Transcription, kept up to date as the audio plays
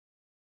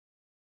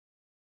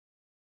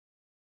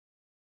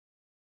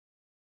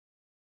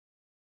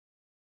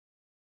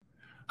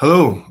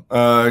Hello,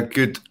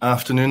 good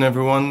afternoon,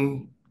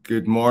 everyone.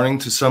 Good morning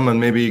to some and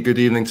maybe good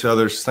evening to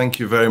others. Thank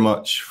you very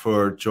much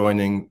for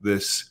joining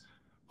this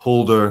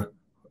Houlder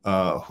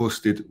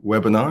hosted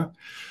webinar.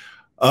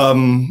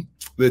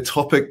 The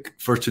topic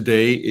for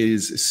today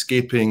is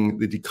escaping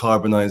the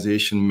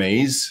decarbonisation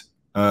maze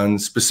and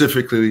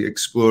specifically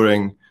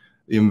exploring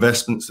the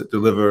investments that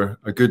deliver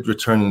a good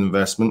return on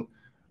investment,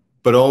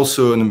 but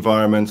also an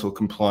environmental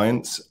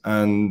compliance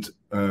and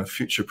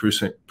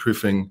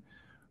future-proofing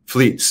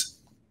fleets.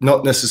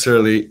 Not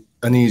necessarily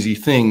an easy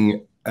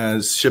thing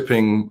as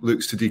shipping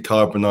looks to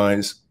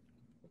decarbonize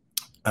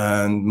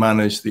and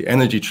manage the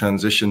energy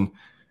transition.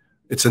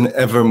 It's an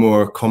ever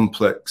more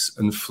complex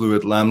and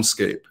fluid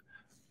landscape.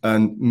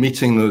 And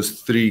meeting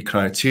those three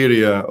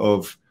criteria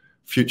of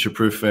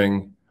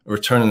future-proofing,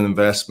 return on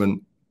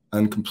investment,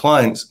 and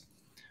compliance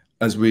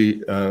as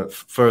we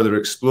further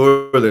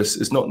explore this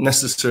is not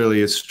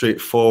necessarily as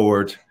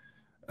straightforward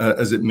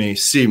as it may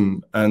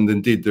seem. And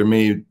indeed, there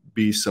may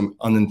be some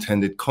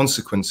unintended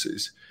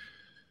consequences.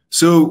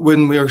 So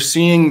when we are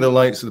seeing the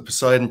likes of the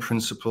Poseidon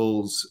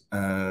Principles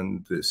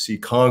and the Sea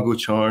Cargo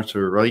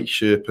Charter,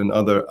 RightShip, and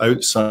other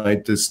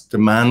outside this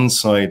demand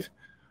side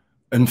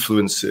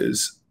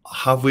influences,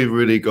 have we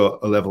really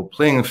got a level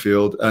playing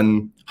field,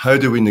 and how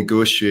do we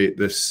negotiate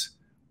this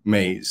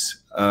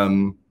maze?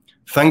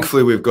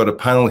 Thankfully, we've got a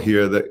panel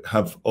here that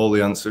have all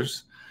the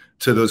answers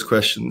to those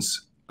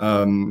questions.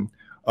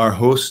 Our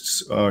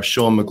hosts are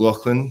Sean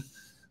McLaughlin,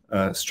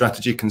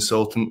 strategy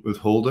consultant with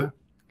Houlder,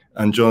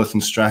 and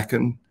Jonathan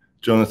Strachan.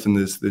 Jonathan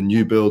is the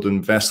new build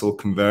and vessel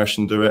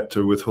conversion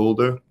director with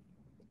Houlder.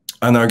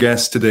 And our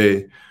guest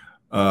today,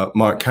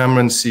 Mark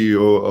Cameron,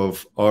 CEO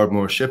of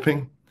Ardmore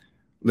Shipping,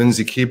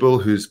 Lindsay Keeble,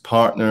 who's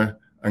partner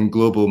and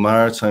global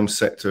maritime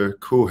sector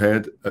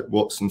co-head at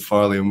Watson,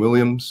 Farley and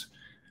Williams.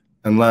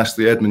 And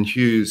lastly, Edmund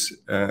Hughes.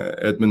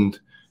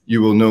 Edmund,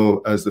 you will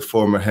know as the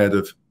former head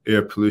of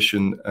air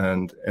pollution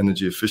and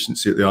energy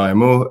efficiency at the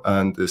IMO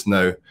and is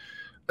now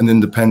an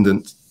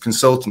independent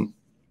consultant.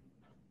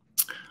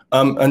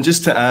 And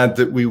just to add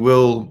that we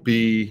will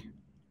be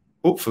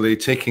hopefully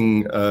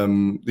taking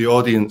the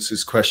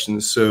audience's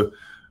questions. So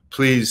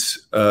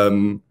please,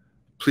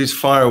 please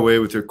fire away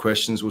with your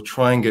questions. We'll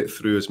try and get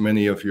through as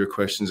many of your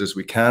questions as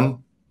we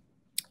can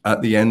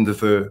at the end of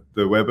the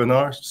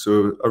webinar.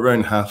 So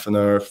around half an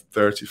hour,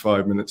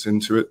 35 minutes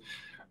into it,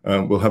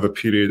 we'll have a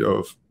period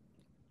of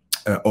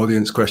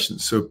audience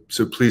questions.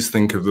 So please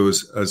think of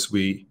those as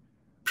we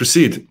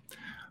proceed.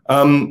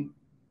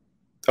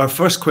 Our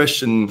first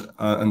question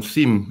and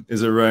theme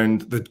is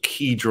around the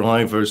key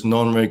drivers,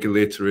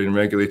 non-regulatory and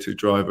regulatory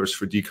drivers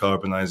for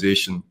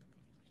decarbonisation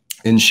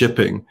in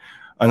shipping.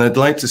 And I'd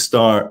like to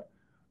start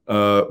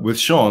with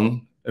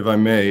Sean, if I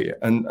may.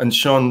 And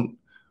Sean,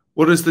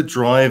 what is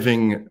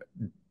driving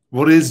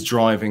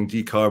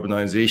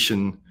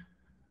decarbonisation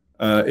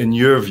in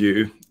your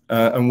view,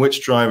 and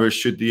which drivers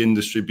should the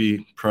industry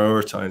be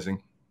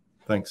prioritising?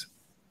 Thanks.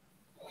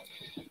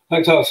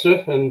 Thanks,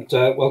 Alistair, and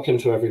welcome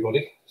to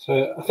everybody.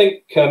 So I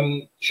think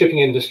shipping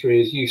industry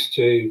is used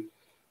to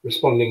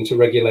responding to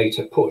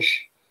regulator push,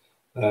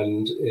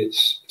 and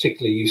it's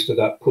particularly used to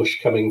that push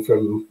coming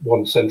from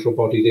one central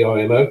body, the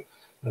IMO,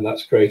 and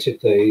that's created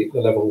the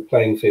level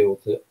playing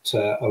field that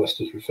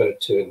Alistair's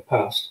referred to in the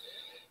past.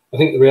 I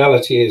think the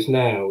reality is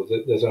now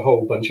that there's a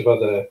whole bunch of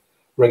other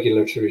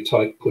regulatory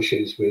type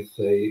pushes with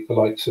the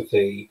likes of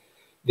the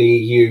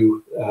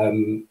EU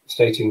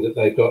stating that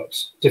they've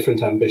got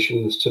different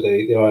ambitions to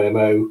the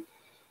IMO.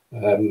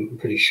 I'm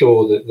pretty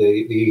sure that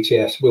the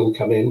ETS will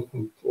come in.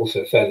 I'm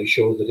also fairly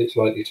sure that it's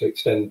likely to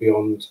extend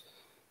beyond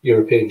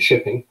European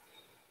shipping,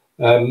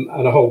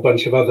 and a whole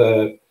bunch of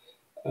other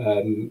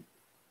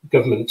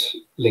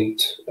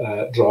government-linked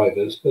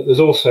drivers. But there's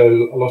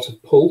also a lot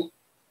of pull,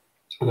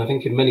 and I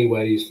think in many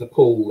ways the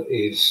pull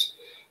is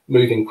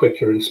moving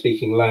quicker and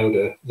speaking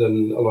louder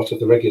than a lot of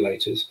the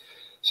regulators.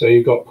 So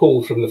you've got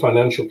pull from the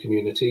financial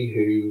community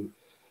who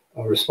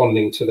are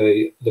responding to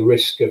the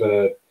risk of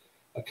a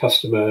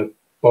customer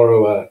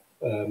borrower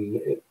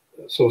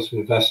source of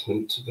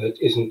investment that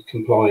isn't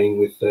complying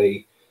with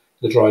the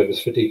drivers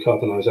for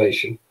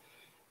decarbonisation.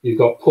 You've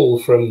got pull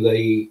from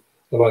the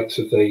likes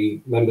of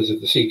the members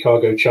of the Sea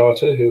Cargo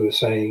Charter who are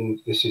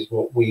saying this is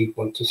what we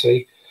want to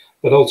see.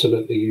 But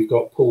ultimately, you've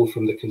got pull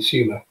from the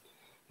consumer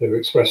who are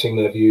expressing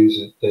their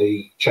views at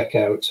the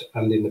checkout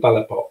and in the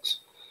ballot box.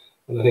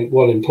 And I think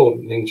one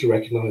important thing to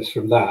recognise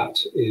from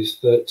that is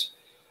that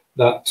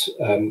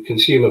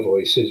consumer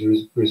voice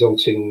is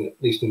resulting,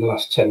 at least in the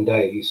last 10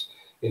 days,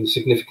 in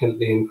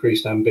significantly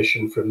increased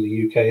ambition from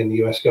the UK and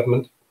the US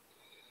government.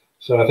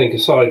 So I think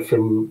aside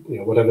from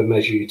whatever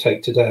measure you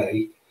take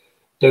today,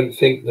 don't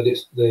think that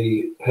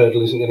the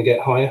hurdle isn't going to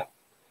get higher.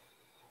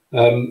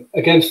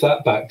 Against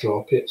that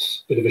backdrop,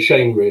 it's a bit of a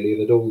shame really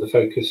that all the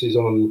focus is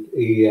on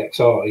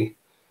EEXI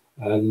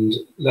and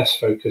less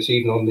focus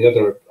even on the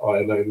other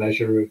IMO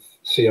measure of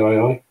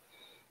CII.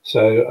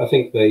 So I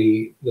think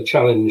the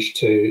challenge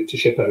to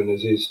ship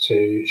owners is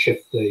to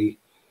shift the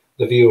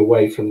view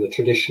away from the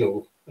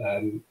traditional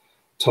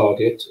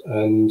target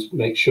and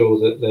make sure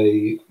that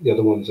the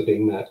other ones are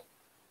being met.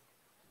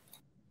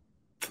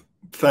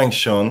 Thanks,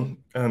 Sean.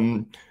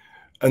 And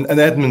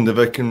Edmund, if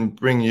I can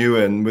bring you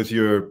in with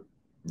your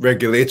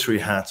regulatory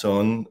hat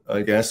on,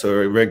 I guess,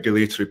 or a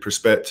regulatory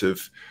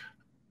perspective,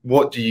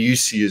 what do you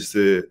see as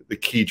the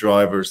key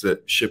drivers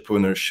that ship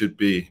owners should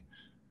be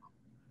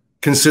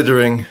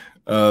considering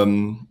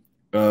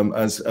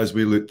as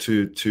we look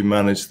to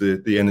manage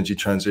the energy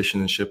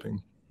transition in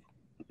shipping?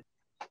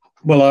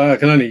 Well, I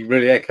can only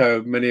really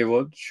echo many of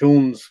what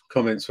Sean's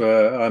comments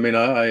were. I mean,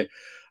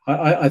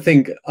 I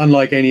think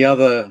unlike any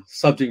other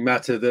subject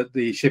matter that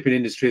the shipping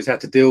industry has had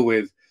to deal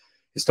with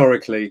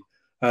historically,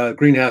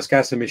 greenhouse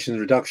gas emissions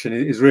reduction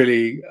is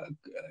really,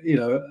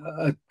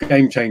 a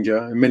game changer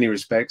in many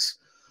respects,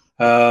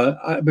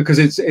 because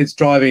it's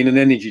driving an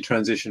energy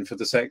transition for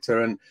the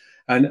sector, and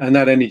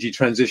that energy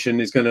transition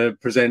is going to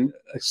present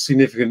a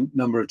significant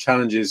number of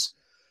challenges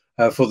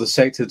for the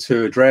sector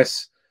to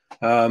address.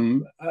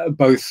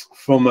 Both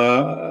from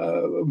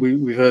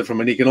we've heard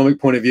from an economic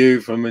point of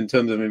view, in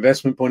terms of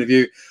investment point of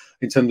view,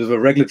 in terms of a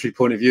regulatory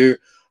point of view,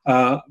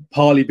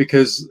 partly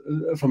because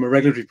from a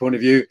regulatory point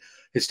of view,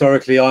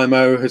 historically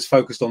IMO has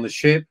focused on the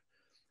ship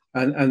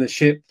and the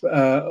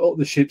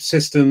ship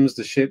systems,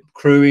 the ship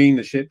crewing,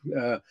 the ship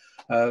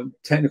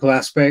technical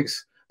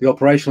aspects, the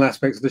operational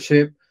aspects of the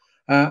ship,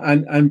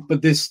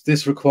 but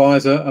this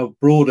requires a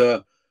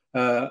broader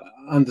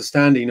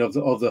understanding of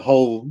the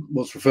whole,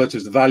 what's referred to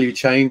as the value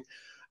chain,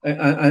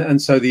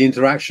 and so the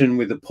interaction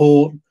with the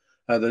port,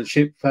 the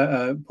ship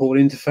port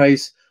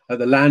interface,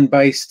 the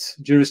land-based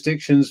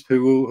jurisdictions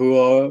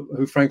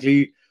who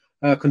frankly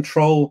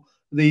control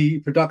the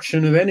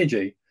production of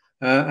energy,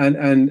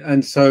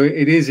 and so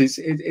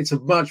it's a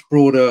much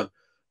broader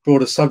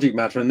subject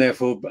matter, and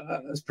therefore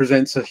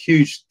presents a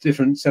huge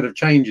different set of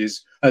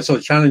challenges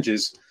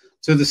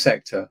to the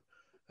sector.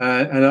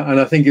 And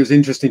I think it was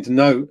interesting to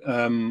note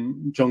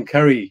John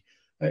Kerry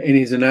in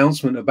his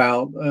announcement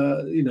about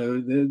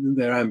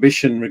their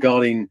ambition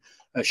regarding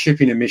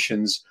shipping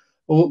emissions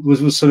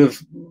was sort of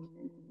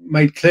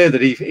made clear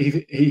that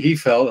he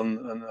felt,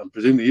 and I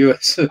presume the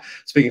US,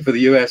 speaking for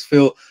the US,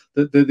 feel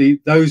that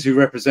those who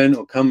represent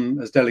or come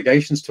as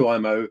delegations to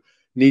IMO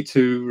need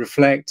to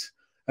reflect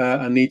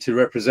and need to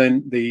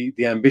represent the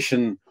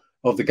ambition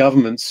of the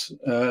governments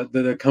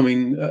that are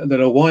coming, that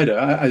are wider,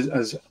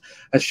 as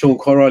Sean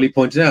quite rightly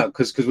pointed out,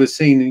 because we're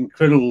seeing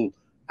incredible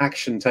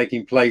action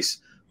taking place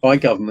by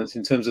governments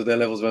in terms of their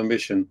levels of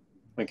ambition.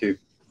 Thank you.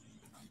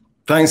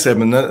 Thanks,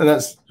 Edmund. And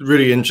that's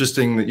really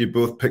interesting that you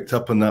both picked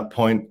up on that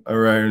point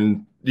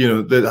around,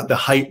 the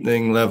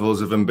heightening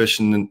levels of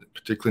ambition,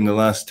 particularly in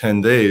the last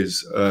 10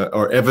 days,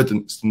 or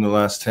evidenced in the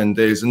last 10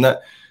 days. And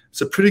it's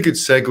a pretty good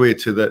segue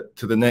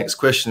to the next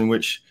question,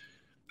 which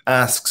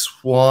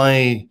asks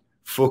why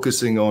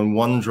focusing on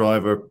one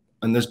driver,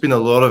 and there's been a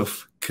lot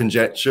of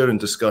conjecture and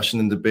discussion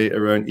and debate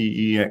around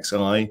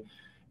EEXI,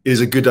 is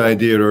a good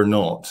idea or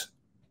not.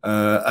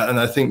 And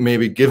I think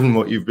maybe given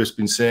what you've just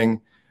been saying,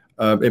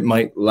 it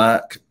might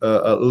lack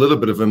a little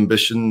bit of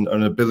ambition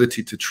and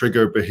ability to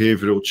trigger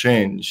behavioral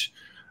change.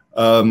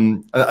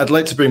 I'd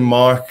like to bring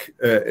Mark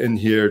in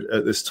here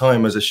at this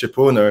time as a ship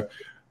owner.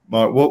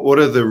 Mark, what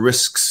are the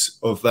risks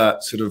of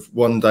that sort of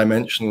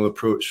one-dimensional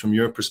approach from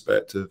your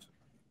perspective?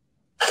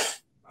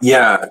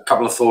 Yeah, a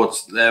couple of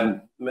thoughts.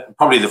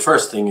 Probably the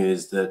first thing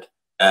is that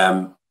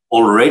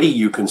already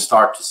you can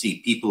start to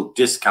see people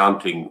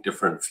discounting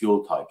different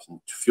fuel types and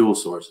fuel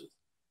sources.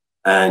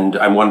 And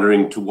I'm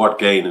wondering to what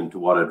gain and to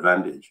what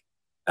advantage.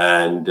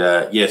 And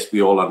yes,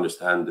 we all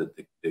understand that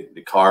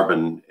the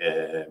carbon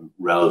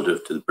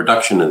relative to the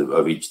production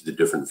of each of the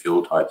different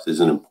fuel types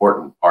is an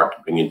important part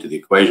to bring into the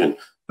equation.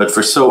 But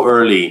for so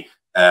early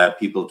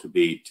people to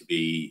be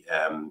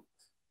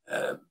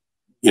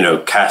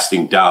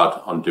casting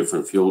doubt on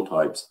different fuel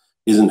types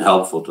isn't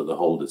helpful to the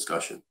whole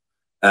discussion.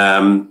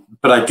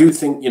 But I do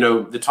think,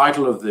 the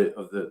title of the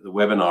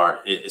webinar,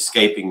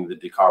 Escaping the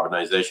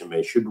Decarbonisation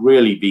Maze, should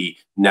really be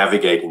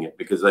navigating it,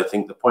 because I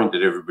think the point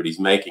that everybody's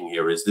making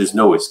here is there's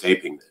no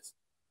escaping this.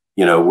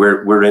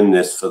 We're in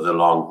this for the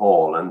long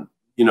haul. And,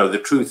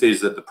 the truth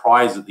is that the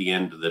prize at the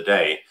end of the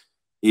day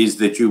is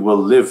that you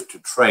will live to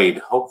trade,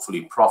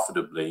 hopefully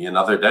profitably,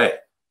 another day.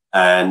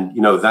 And,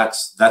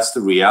 that's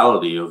the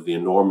reality of the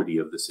enormity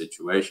of the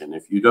situation.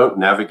 If you don't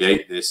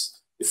navigate this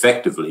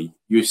effectively,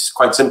 you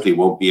quite simply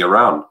won't be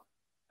around.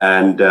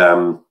 And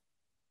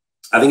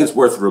I think it's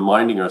worth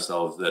reminding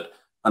ourselves that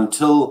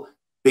until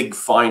big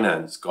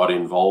finance got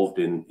involved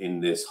in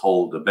this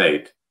whole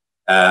debate,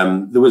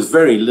 there was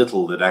very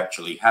little that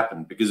actually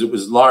happened, because it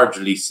was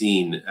largely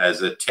seen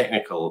as a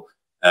technical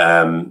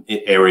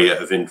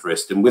area of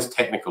interest. And with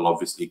technical,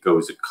 obviously,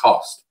 goes a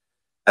cost.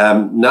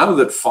 Now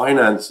that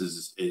finance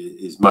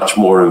is much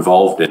more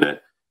involved in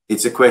it,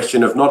 it's a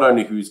question of not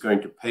only who's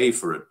going to pay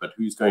for it, but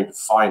who's going to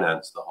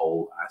finance the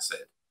whole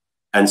asset.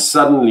 And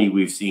suddenly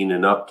we've seen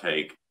an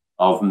uptake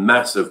of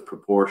massive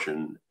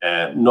proportion,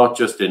 not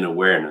just in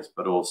awareness,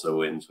 but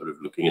also in sort of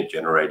looking at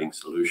generating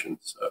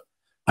solutions. So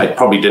I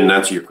probably didn't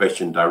answer your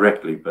question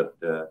directly, but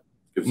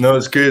No,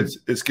 it's good.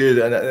 It's good,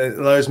 and it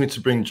allows me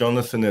to bring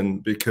Jonathan in,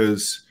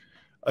 because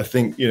I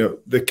think, you know,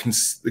 the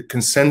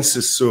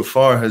consensus so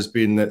far has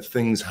been that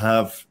things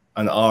have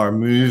and are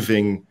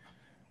moving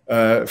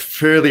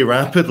fairly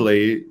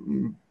rapidly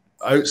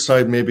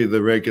outside maybe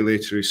the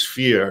regulatory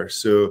sphere.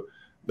 So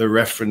the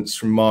reference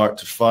from Mark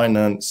to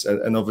finance,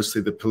 and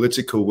obviously the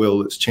political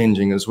will that's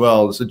changing as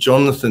well. So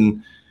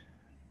Jonathan,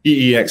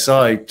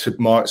 EEXI, to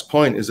Mark's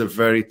point, is a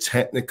very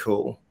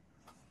technical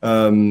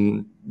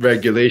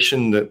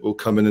regulation that will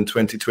come in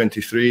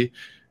 2023.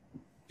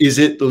 Is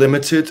it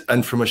limited?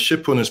 And from a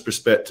ship owner's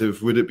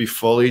perspective, would it be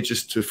folly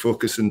just to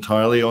focus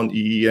entirely on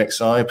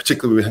EEXI?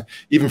 Particularly,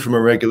 even from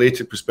a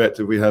regulated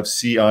perspective, we have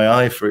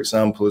CII, for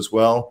example, as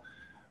well.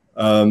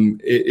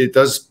 It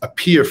does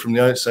appear from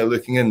the outside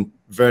looking in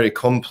very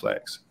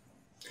complex.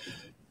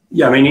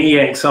 Yeah, I mean,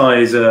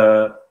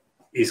 EEXI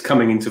is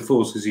coming into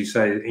force, as you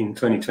say, in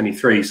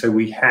 2023, so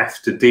we have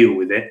to deal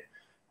with it.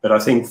 But I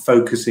think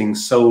focusing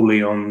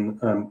solely on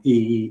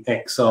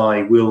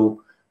EEXI will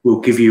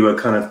give you a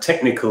kind of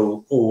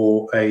technical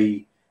or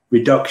a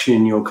reduction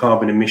in your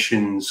carbon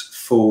emissions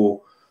for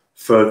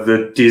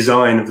the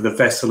design of the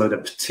vessel at a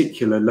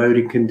particular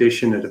loading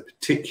condition, at a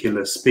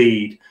particular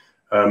speed,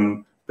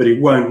 but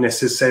it won't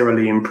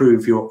necessarily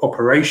improve your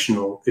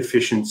operational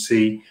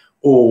efficiency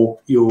or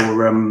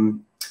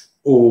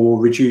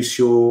reduce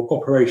your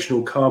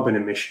operational carbon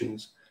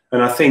emissions.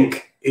 And I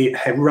think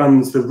it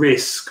runs the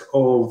risk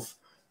of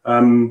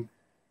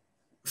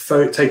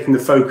taking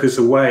the focus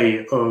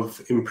away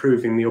of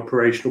improving the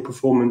operational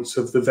performance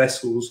of the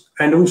vessels.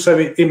 And also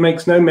it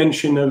makes no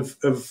mention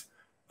of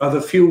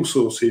other fuel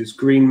sources,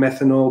 green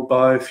methanol,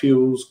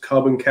 biofuels,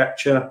 carbon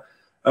capture.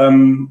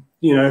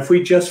 You know, if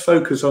we just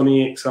focus on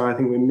EEXI, I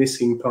think we're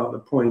missing part of the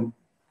point,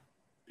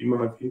 in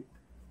my view.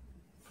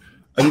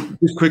 And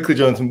just quickly,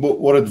 Jonathan,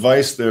 what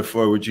advice,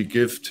 therefore, would you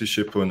give to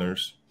ship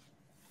owners?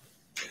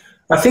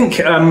 I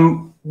think,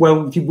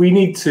 well, we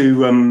need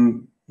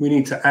to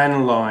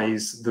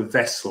analyse the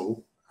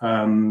vessel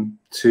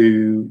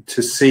to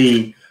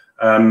see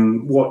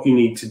what you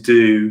need to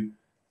do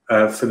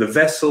for the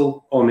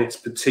vessel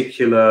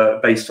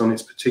based on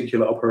its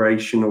particular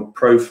operational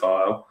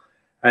profile,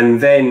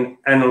 and then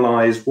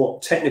analyse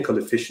what technical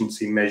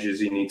efficiency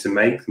measures you need to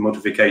make, the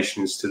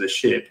modifications to the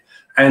ship,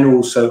 and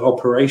also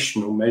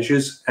operational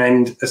measures,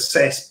 and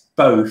assess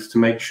both to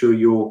make sure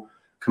you're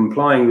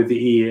complying with the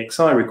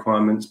EEXI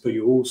requirements, but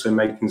you're also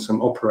making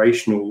some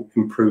operational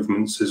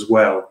improvements as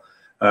well.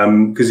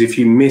 Because if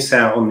you miss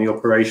out on the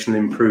operational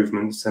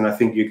improvements, then I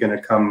think you're going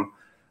to come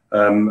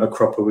a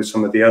cropper with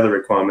some of the other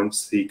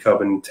requirements, the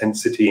carbon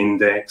intensity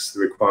index, the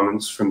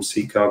requirements from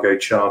Sea Cargo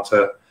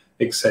Charter,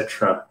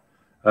 etc.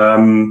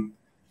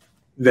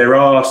 There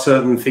are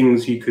certain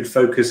things you could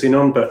focus in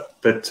on,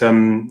 but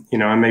you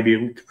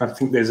know, I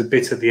think there's a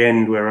bit at the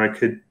end where I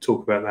could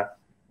talk about that.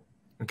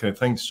 Okay,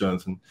 thanks,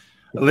 Jonathan.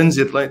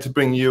 Lindsay, I'd like to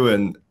bring you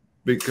in,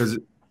 because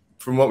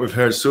from what we've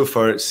heard so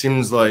far, it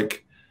seems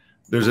like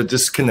there's a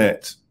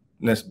disconnect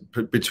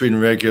between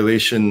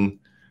regulation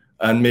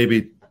and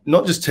maybe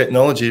not just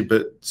technology,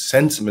 but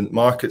sentiment,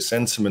 market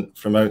sentiment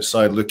from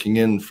outside looking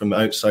in, from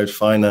outside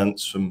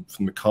finance, from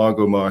the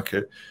cargo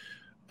market.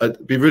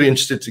 I'd be really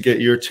interested to get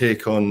your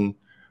take on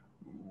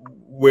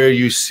whether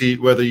you see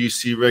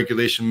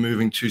regulation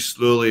moving too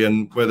slowly,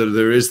 and whether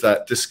there is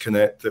that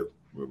disconnect that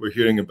we're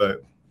hearing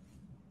about.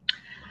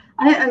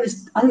 I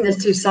think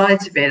there's two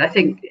sides of it. I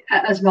think,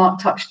 as Mark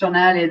touched on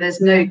earlier,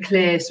 there's no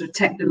clear sort of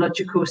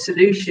technological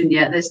solution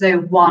yet. There's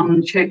no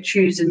one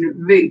chosen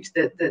route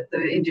that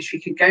the industry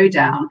could go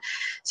down.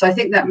 So I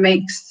think that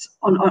makes,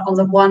 on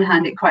the one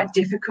hand, it quite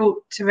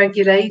difficult to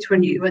regulate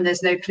when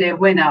there's no clear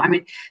winner. I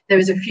mean, there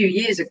was a few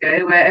years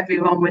ago where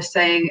everyone was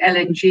saying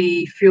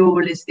LNG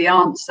fuel is the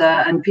answer,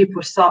 and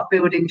people start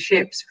building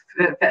ships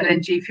for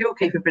LNG fuel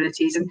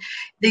capabilities, and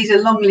these are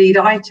long lead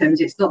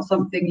items. It's not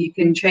something you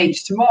can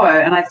change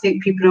tomorrow. And I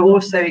think people are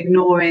also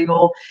ignoring,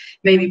 or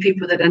maybe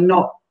people that are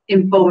not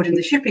involved in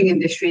the shipping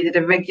industry that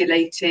are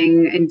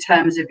regulating in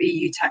terms of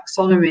EU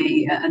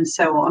taxonomy and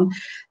so on,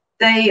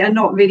 they are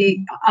not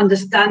really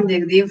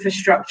understanding the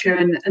infrastructure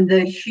and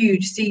the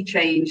huge sea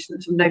change,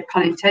 no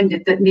pun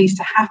intended, that needs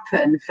to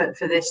happen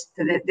for this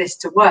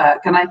to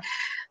work. And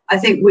I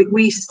think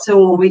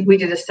we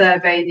did a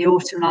survey in the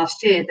autumn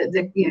last year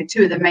that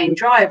two of the main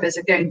drivers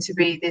are going to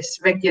be this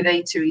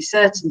regulatory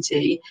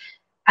certainty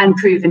and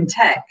proven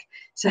tech.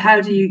 So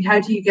how do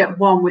you get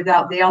one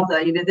without the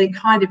other? They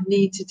kind of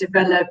need to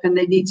develop, and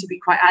they need to be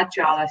quite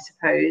agile, I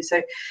suppose.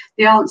 So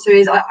the answer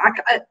is I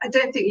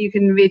don't think you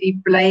can really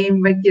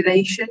blame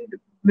regulation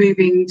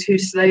moving too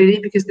slowly,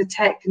 because the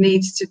tech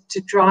needs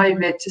to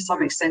drive it to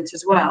some extent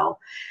as well.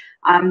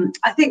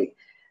 I think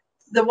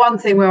the one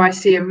thing where I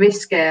see a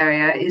risk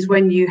area is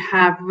when you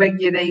have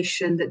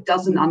regulation that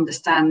doesn't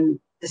understand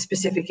the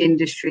specific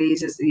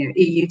industries, as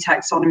EU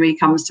taxonomy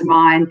comes to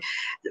mind,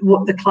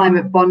 what the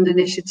Climate Bond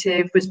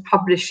Initiative was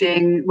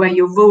publishing, where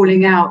you're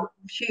rolling out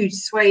huge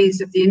swathes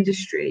of the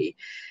industry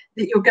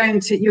that you're going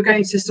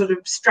to sort of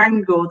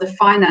strangle the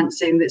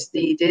financing that's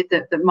needed,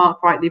 that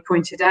Mark rightly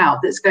pointed out,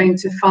 that's going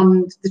to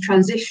fund the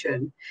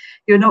transition.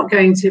 You're not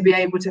going to be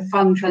able to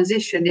fund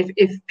transition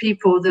if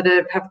people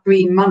that have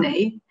green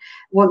money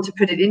want to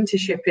put it into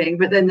shipping,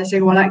 but then they're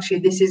saying, well, actually,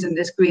 this isn't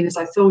as green as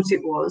I thought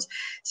it was.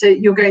 So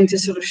you're going to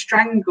sort of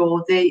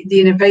strangle the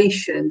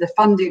innovation. The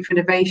funding for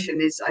innovation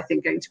is, I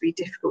think, going to be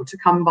difficult to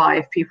come by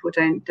if people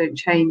don't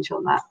change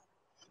on that.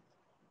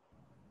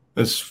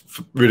 That's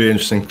really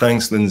interesting.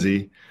 Thanks,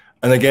 Lindsay.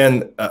 And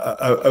again,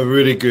 a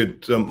really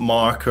good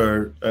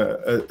marker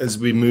as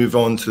we move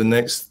on to the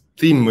next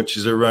theme, which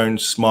is around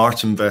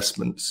smart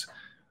investments.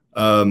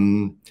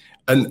 And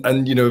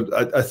you know,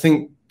 I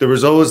think there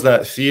was always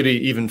that theory,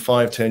 even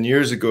 5-10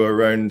 years ago,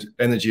 around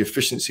energy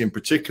efficiency in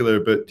particular,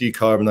 but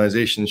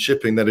decarbonisation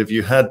shipping, that if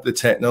you had the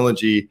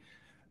technology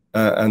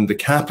and the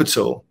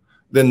capital,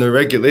 then the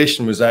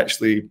regulation was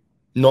actually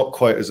not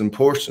quite as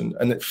important.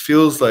 And it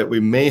feels like we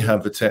may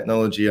have the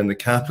technology and the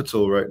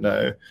capital right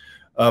now.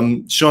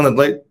 Sean, I'd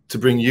like to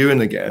bring you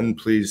in again,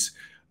 please,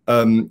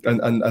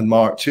 and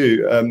Mark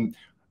too.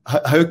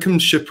 How can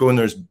ship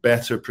owners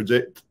better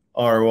predict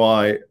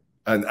ROI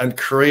and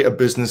create a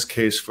business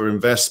case for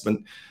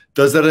investment?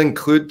 Does that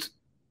include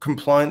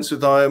compliance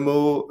with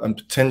IMO and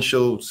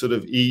potential sort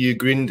of EU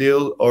Green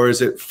Deal, or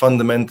is it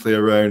fundamentally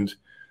around,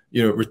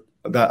 you know,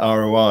 that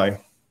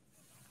ROI?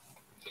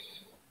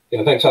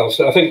 Yeah, thanks,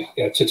 Alistair. I think,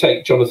 to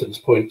take Jonathan's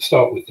point,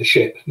 start with the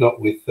ship, not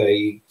with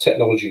the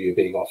technology you're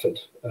being offered.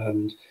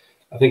 And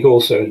I think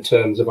also in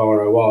terms of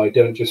ROI,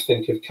 don't just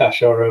think of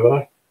cash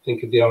ROI,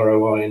 think of the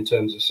ROI in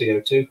terms of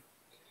CO2.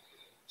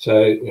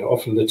 So, you know,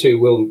 often the two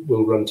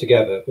will run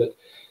together. But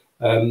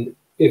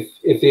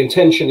if the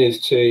intention is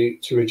to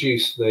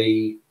reduce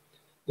the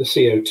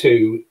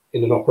CO2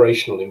 in an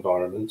operational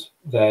environment,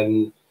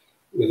 then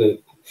with a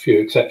few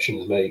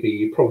exceptions maybe,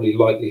 you're probably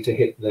likely to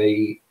hit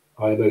the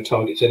IMO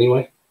targets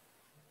anyway.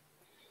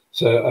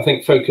 So I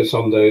think focus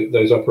on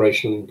those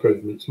operational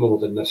improvements more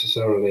than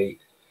necessarily,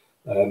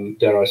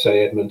 dare I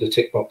say, Edmund, a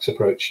tick box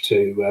approach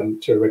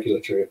to a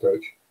regulatory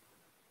approach.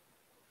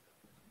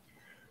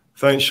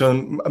 Thanks,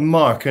 Sean.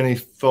 Mark, any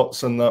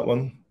thoughts on that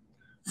one?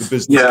 The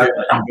business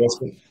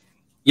investment.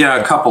 Yeah,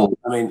 a couple.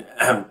 I mean,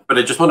 but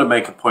I just want to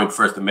make a point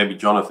first, and maybe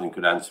Jonathan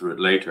could answer it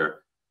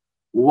later.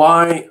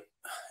 Why,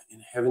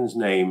 in heaven's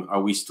name,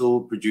 are we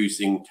still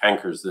producing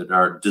tankers that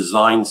are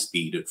design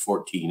speed at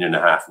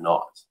 14.5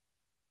 knots?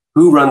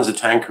 Who runs a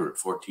tanker at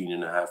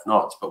 14.5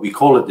 knots? But we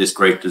call it this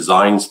great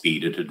design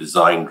speed at a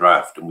design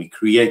draft, and we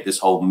create this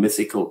whole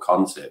mythical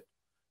concept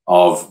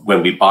of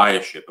when we buy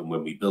a ship and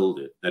when we build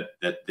it,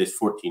 that this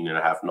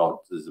 14.5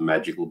 knots is a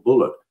magical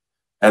bullet.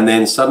 And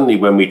then suddenly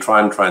when we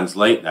try and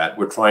translate that,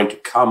 we're trying to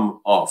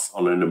come off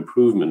on an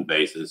improvement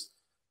basis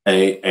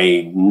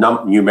a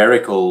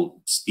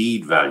numerical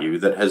speed value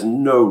that has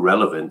no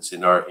relevance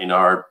in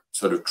our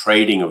sort of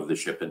trading of the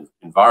ship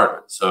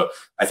environment. So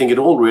I think it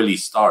all really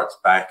starts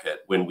back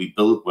at when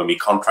we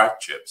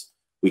contract ships,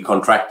 we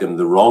contract them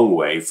the wrong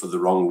way for the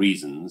wrong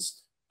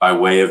reasons by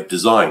way of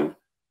design.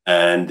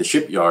 And the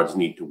shipyards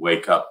need to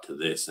wake up to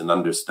this and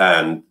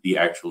understand the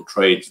actual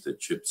trades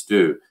that ships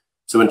do.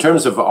 So in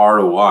terms of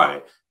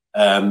ROI,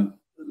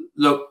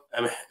 look,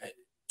 I mean,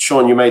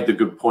 Sean, you made the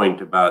good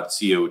point about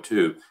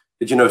CO2.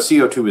 But you know,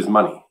 CO2 is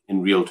money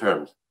in real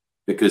terms,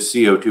 because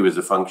CO2 is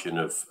a function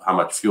of how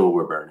much fuel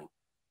we're burning.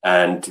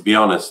 And to be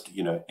honest,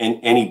 you know, in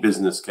any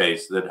business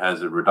case that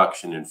has a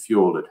reduction in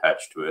fuel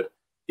attached to it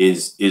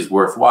is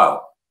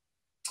worthwhile.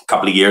 A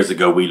couple of years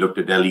ago, we looked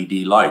at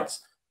LED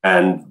lights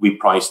and we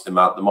priced them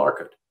out the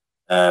market.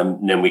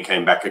 And then we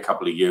came back a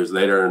couple of years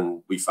later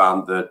and we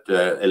found that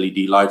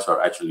LED lights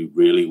are actually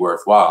really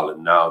worthwhile.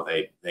 And now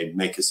they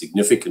make a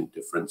significant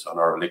difference on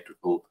our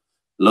electrical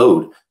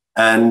load.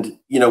 And,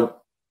 you know,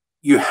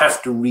 you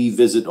have to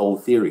revisit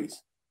old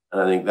theories.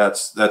 And I think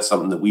that's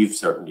something that we've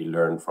certainly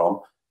learned from.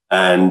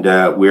 And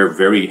we're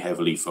very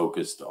heavily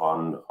focused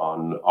on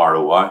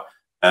ROI.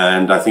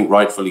 And I think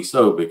rightfully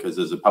so, because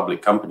as a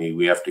public company,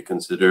 we have to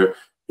consider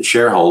the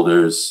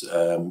shareholders'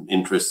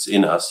 interests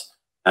in us.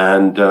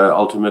 And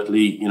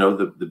ultimately, you know,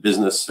 the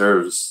business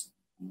serves,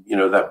 you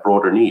know, that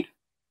broader need.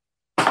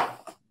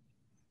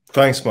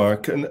 Thanks,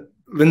 Mark. And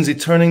Lindsay,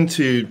 turning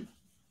to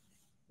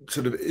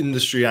sort of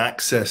industry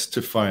access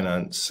to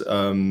finance,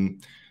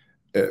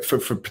 for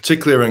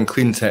particularly around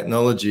clean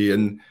technology,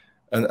 and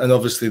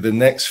obviously the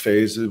next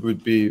phase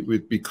would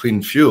be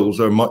clean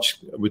fuels, or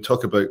we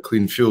talk about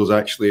clean fuels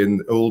actually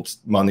in old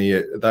money,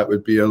 that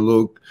would be a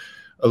low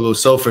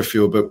sulfur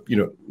fuel, but you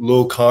know,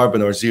 low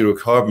carbon or zero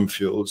carbon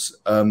fuels.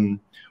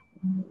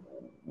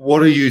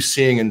 What are you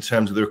seeing in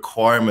terms of the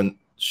requirement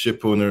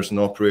ship owners and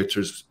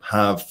operators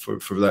have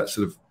for that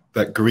sort of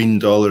that green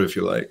dollar, if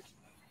you like?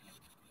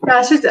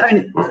 Yeah,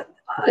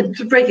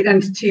 to break it down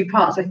into two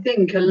parts, I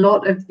think a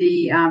lot of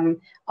the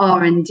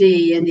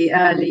R&D and the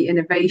early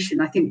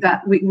innovation, I think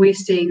that we're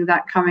seeing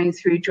that coming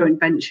through joint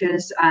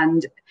ventures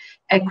and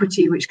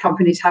equity, which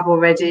companies have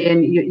already,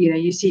 and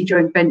you see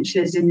joint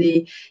ventures in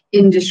the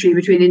industry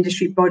between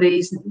industry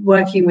bodies,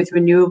 working with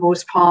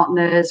renewables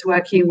partners,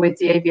 working with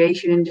the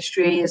aviation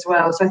industry as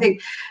well. So I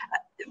think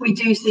we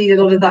do see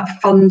a lot of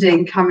that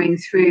funding coming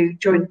through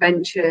joint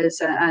ventures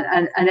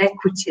and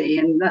equity,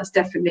 and that's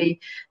definitely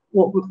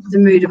what the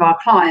mood of our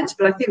clients.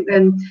 But I think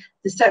then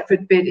the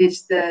separate bit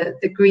is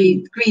the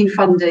green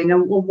funding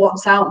and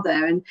what's out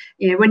there. And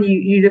when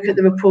you look at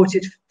the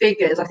reported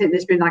figures, I think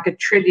there's been like $1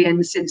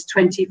 trillion since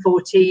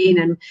 2014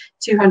 and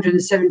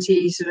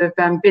 270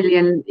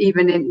 billion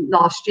even in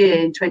last year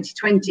in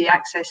 2020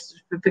 access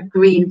for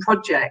green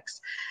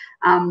projects.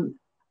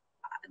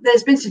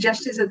 There's been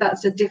suggestions that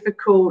that's a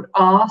difficult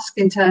ask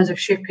in terms of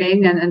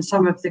shipping, and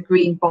some of the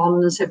green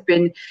bonds have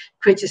been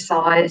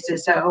criticised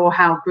as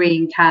how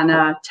green can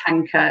a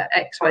tanker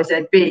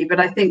XYZ be.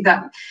 But I think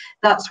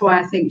that's why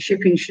I think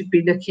shipping should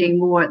be looking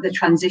more at the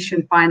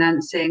transition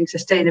financing,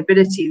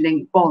 sustainability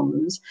linked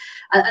bonds,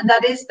 and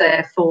that is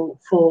there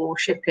for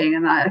shipping.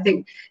 And I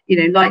think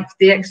like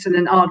the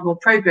excellent Ardmore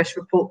Progress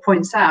report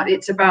points out,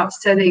 it's about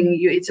telling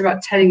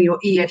your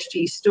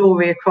ESG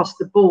story across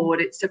the board.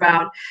 It's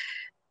about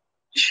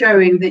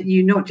showing that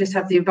you not just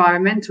have the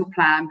environmental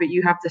plan, but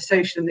you have the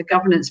social and the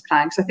governance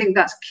plan. So I think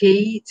that's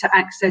key to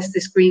access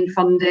this green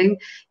funding.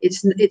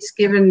 It's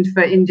given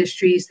for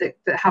industries that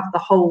have the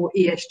whole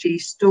ESG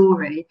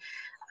story,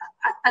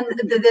 and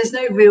there's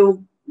no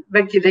real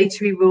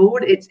regulatory rule.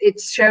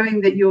 It's showing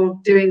that you're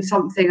doing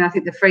something. I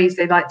think the phrase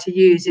they like to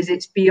use is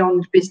it's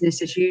beyond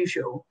business as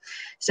usual.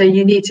 So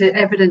you need to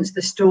evidence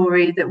the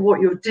story that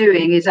what you're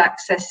doing is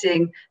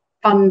accessing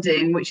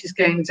funding, which is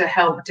going to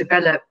help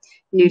develop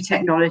new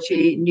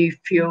technology, new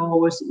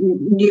fuels,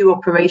 new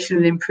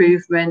operational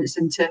improvements,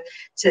 and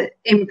to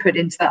input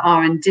into that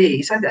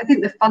R&D. So I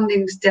think the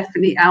funding's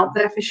definitely out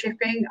there for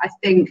shipping. I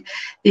think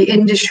the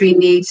industry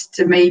needs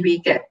to maybe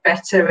get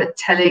better at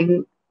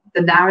telling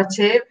the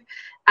narrative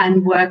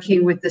and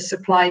working with the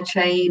supply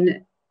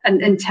chain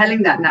and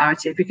telling that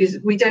narrative, because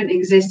we don't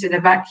exist in a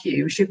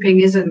vacuum.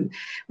 Shipping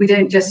we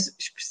don't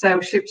just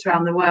sell ships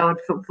around the world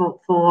for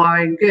our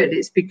own good.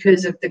 It's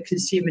because of the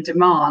consumer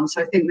demand.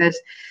 So I think there's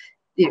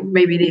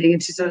maybe leading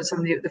into sort of some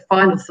of the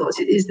final thoughts,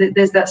 is that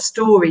there's that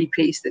story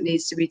piece that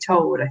needs to be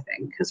told, I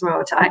think, as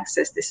well, to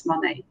access this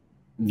money.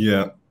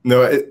 Yeah,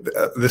 no,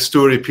 the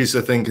story piece,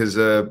 I think, is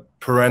a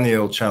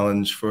perennial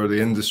challenge for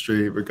the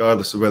industry,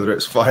 regardless of whether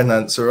it's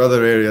finance or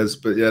other areas.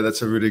 But yeah,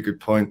 that's a really good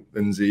point,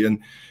 Lindsay. And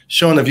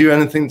Sean, have you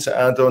anything to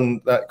add on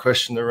that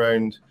question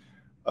around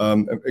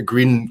a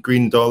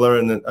green dollar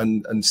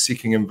and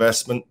seeking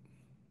investment?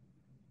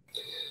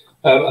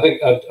 I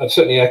think I'd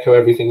certainly echo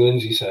everything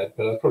Lindsay said,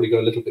 but I'd probably go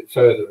a little bit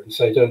further and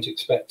say don't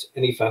expect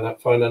any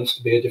finance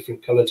to be a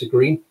different colour to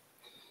green.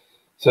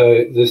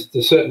 So there's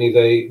certainly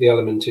the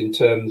element in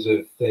terms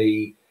of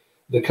the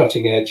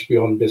cutting edge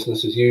beyond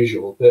business as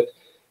usual. But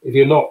if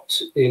you're not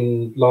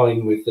in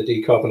line with the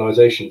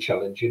decarbonisation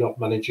challenge, you're not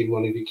managing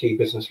one of your key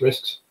business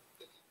risks.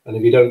 And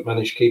if you don't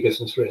manage key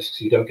business risks,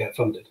 you don't get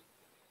funded.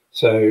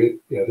 So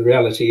the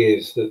reality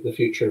is that the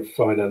future of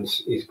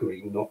finance is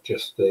green, not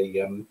just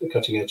the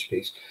cutting edge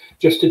piece.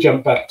 Just to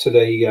jump back to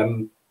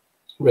the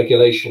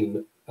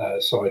regulation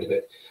side of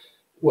it,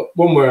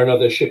 one way or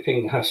another,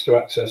 shipping has to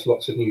access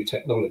lots of new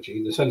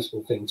technology. The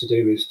sensible thing to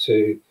do is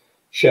to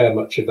share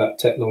much of that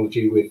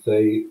technology with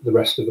the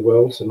rest of the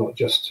world, so not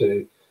just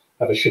to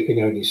have a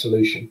shipping only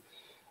solution.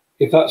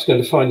 If that's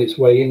going to find its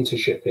way into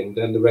shipping,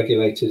 then the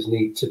regulators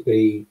need to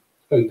be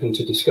open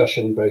to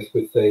discussion, both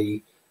with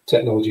the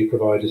technology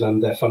providers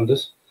and their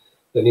funders.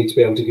 They need to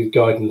be able to give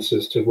guidance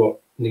as to what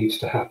needs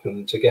to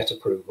happen to get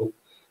approval.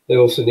 They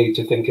also need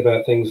to think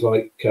about things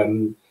like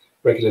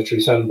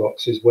regulatory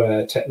sandboxes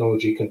where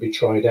technology can be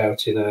tried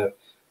out in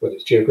whether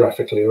it's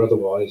geographically or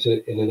otherwise,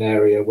 in an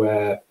area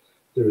where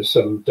there is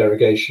some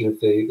derogation of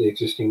the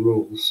existing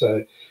rules.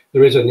 So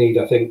there is a need,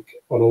 I think,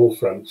 on all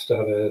fronts to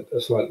have a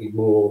slightly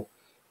more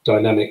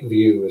dynamic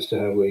view as to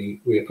how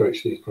we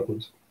approach these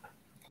problems.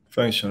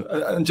 Thanks, Sean.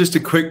 And just a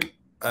quick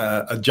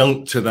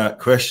adjunct to that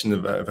question,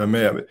 if I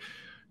may.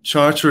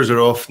 Charters are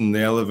often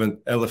the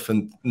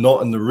elephant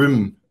not in the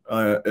room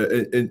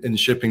in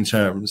shipping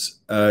terms,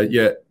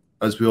 yet,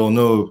 as we all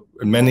know,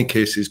 in many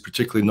cases,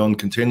 particularly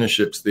non-container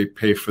ships, they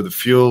pay for the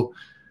fuel.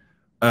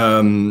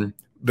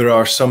 There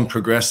are some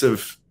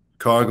progressive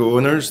cargo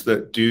owners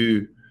that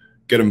do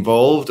get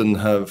involved and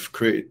have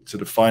created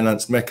sort of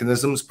finance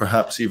mechanisms,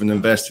 perhaps even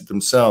invested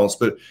themselves.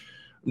 But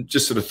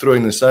just sort of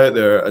throwing this out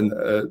there,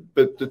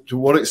 but to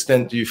what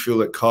extent do you feel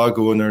that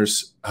cargo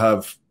owners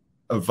have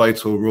a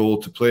vital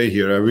role to play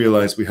here? I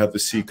realise we have the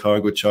Sea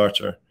Cargo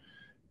Charter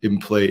in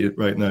play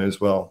right now as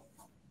well.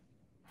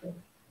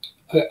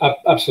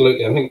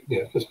 Absolutely. I think,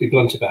 let's be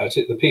blunt about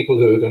it. The people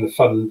who are going to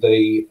fund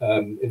the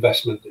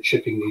investment that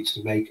shipping needs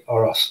to make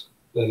are us.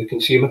 They're the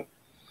consumer.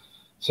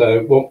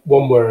 So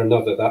one way or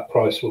another, that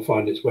price will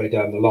find its way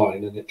down the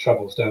line, and it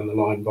travels down the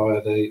line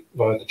via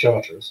the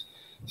charterers.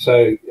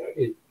 So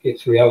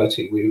it's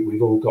reality.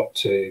 We've all got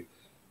to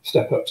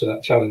step up to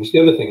that challenge. The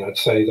other thing I'd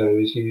say, though,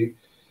 is you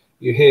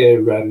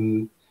hear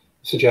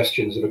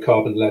suggestions of a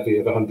carbon levy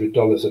of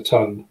 $100 a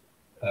tonne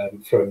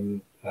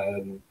from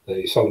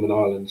the Solomon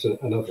Islands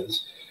and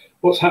others.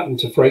 What's happened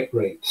to freight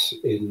rates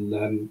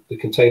in the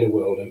container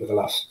world over the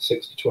last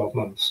 6 to 12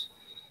 months?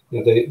 You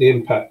know, the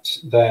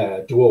impact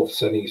there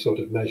dwarfs any sort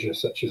of measure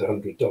such as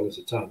 $100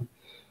 a tonne,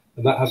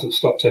 and that hasn't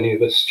stopped any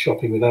of us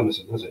shopping with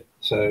Amazon, has it?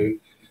 So, you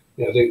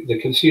know, the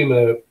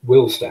consumer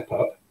will step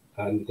up,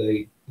 and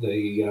the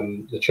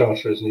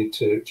charterers need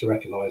to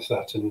recognise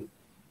that and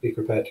be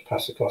prepared to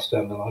pass the cost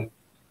down the line.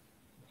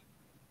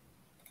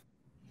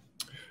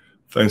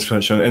 Thanks very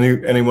much, Sean.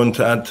 Anyone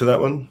to add to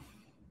that one?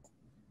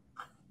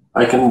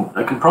 I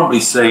can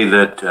probably say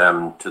that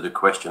to the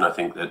question I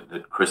think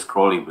that Chris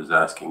Crawley was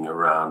asking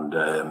around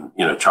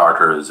you know,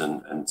 charters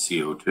and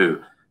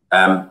CO2.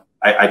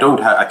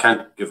 I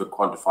can't give a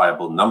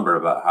quantifiable number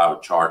about how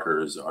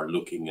charters are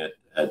looking at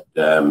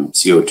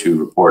CO2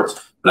 reports,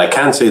 but I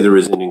can say there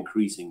is an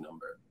increasing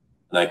number,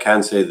 and I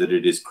can say that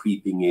it is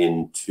creeping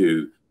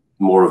into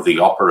more of the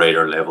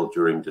operator level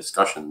during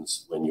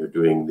discussions when you're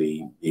doing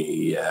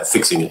the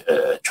fixing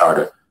a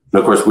charter. And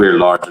of course, we're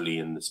largely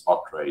in the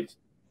spot trades,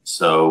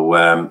 so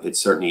it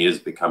certainly is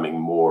becoming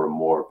more and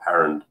more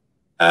apparent.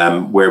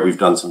 Where we've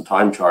done some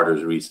time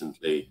charters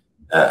recently,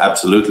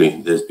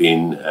 absolutely, there's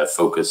been a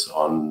focus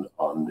on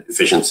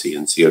efficiency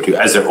and CO2,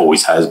 as there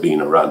always has been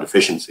around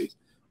efficiency,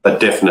 but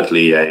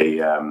definitely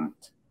an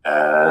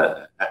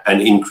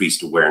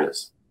increased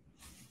awareness.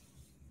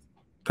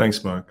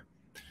 Thanks, Mark.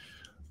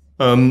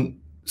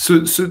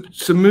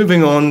 So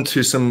moving on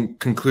to some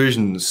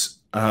conclusions,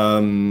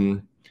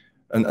 and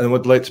I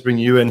would like to bring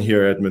you in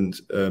here,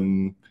 Edmund.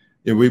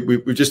 You know,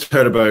 we just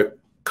heard about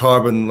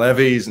carbon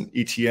levies and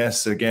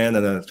ETS again,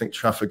 and I think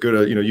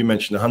Trafigura, you know, you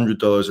mentioned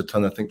 $100 a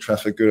tonne. I think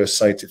Trafigura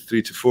cited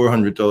 $300 to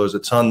 $400 a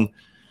tonne.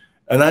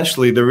 And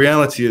actually, the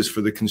reality is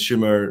for the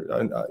consumer,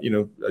 you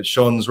know,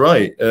 Sean's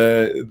right.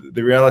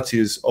 The reality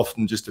is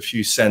often just a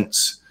few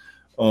cents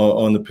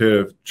on a pair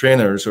of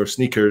trainers or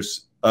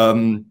sneakers.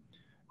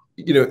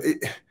 You know,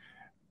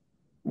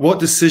 what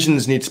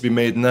decisions need to be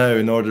made now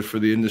in order for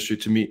the industry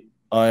to meet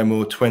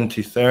IMO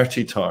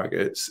 2030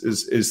 targets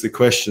is the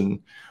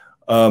question.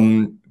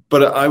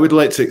 But I would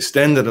like to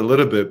extend it a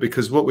little bit,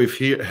 because what we've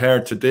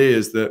heard today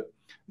is that,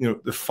 you know,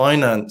 the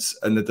finance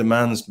and the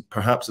demands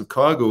perhaps of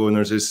cargo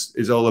owners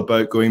is all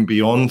about going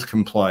beyond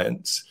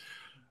compliance.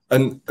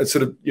 And I'd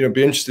sort of, you know,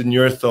 be interested in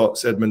your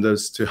thoughts, Edmund,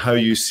 as to how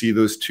you see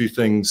those two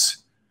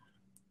things,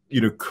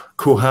 you know,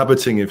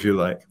 cohabiting, if you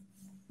like.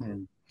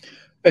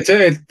 I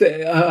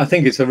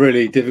think it's a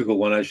really difficult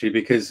one, actually,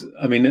 because,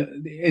 I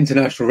mean, the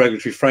international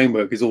regulatory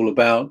framework is all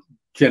about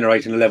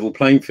generating a level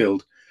playing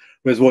field,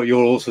 whereas what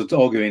you're also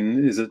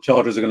arguing is that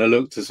charters are going to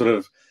look to sort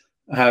of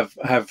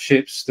have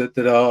ships that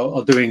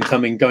are doing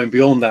something going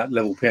beyond that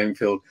level playing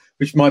field,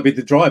 which might be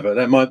the driver.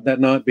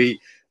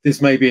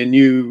 This may be a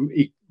new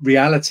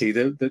reality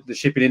that the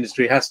shipping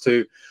industry has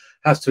to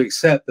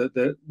accept,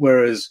 that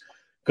whereas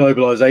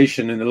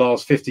globalization in the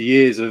last 50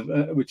 years of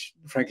which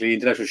frankly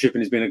international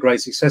shipping has been a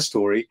great success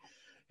story,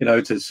 you know,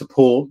 to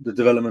support the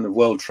development of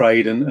world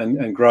trade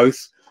and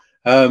growth,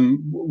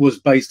 was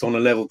based on a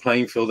level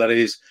playing field. That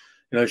is,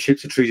 you know,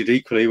 ships are treated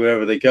equally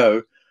wherever they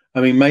go. I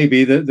mean,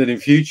 maybe that in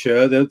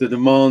future the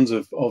demands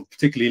of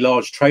particularly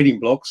large trading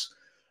blocks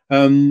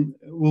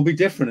will be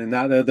different, in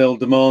that they'll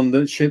demand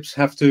that ships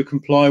have to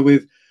comply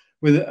with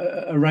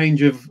a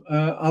range of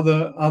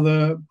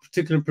other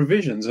particular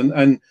provisions.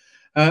 And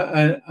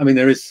I mean,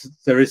 there is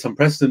some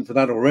precedent for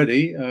that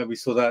already. We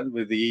saw that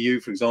with the EU,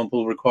 for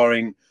example,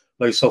 requiring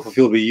low sulfur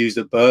fuel to be used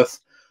at berth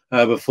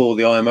before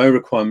the IMO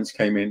requirements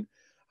came in.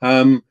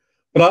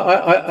 But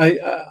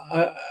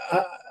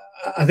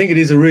I think it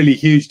is a really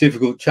huge,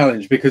 difficult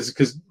challenge, because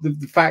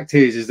the fact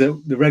is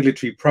that the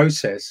regulatory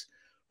process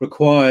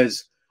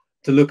requires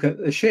to look at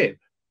the ship,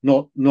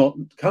 not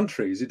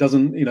countries. It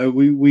doesn't, you know,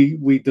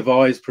 we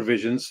devise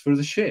provisions for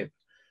the ship,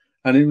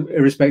 and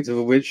irrespective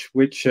of which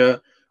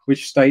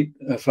state,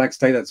 flag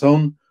state that's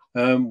on,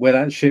 where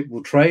that ship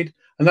will trade.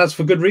 And that's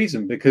for good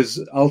reason, because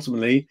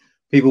ultimately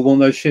people want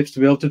those ships to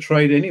be able to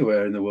trade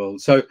anywhere in the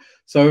world. So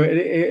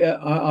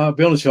I'll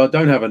be honest with you, I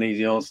don't have an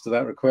easy answer to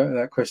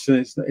that question.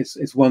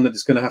 It's one that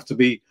is going to have to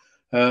be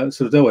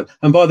sort of dealt with.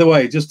 And by the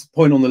way, just to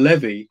point on the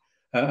levy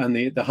and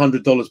the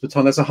 $100 per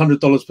tonne, that's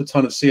 $100 per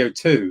tonne of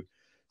CO2.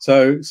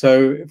 So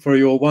for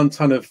your 1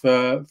 tonne of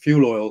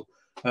fuel oil,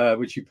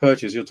 which you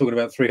purchase, you're talking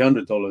about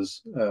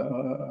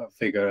 $300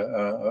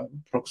 figure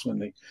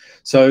approximately.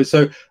 So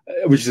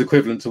which is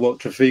equivalent to what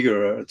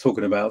Trafigura are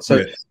talking about. So,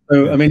 yes.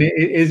 I mean,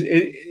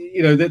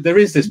 you know, there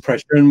is this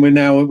pressure, and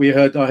I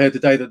heard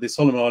today that the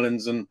Solomon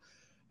Islands and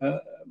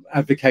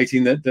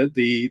advocating that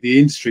the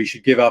industry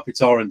should give up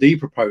its R&D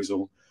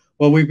proposal.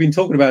 Well, we've been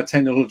talking about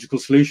technological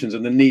solutions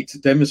and the need to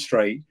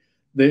demonstrate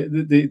the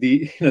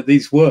you know,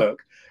 these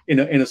work in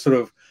a sort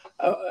of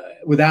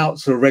without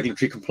sort of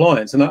regulatory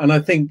compliance, and I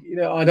think, you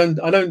know, I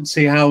don't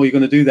see how you're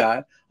going to do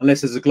that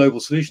unless there's a global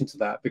solution to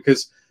that,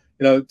 because,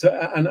 you know,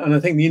 and I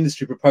think the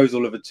industry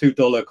proposal of a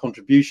 $2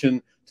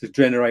 contribution to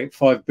generate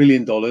 $5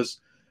 billion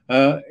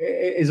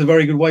is a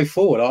very good way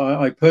forward.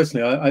 I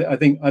personally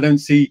think I don't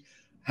see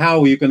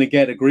how are you going to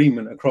get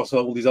agreement across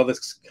all these other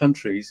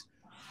countries?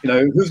 You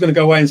know, who's going to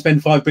go away and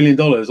spend $5 billion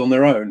on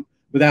their own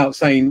without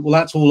saying, well,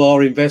 that's all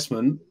our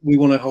investment. We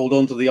want to hold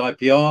on to the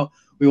IPR.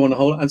 We want to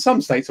hold, and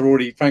some states are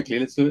already, frankly,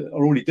 are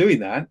already doing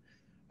that.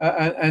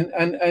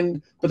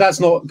 But that's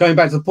not going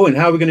back to the point.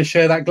 How are we going to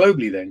share that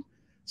globally then?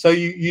 So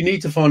you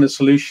need to find a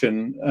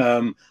solution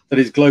that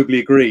is globally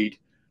agreed,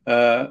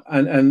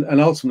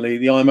 and ultimately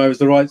the IMO is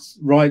the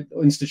right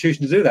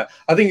institution to do that.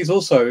 I think it's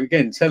also,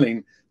 again,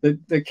 telling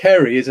that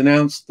Kerry has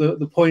announced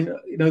the point,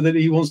 you know, that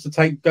he wants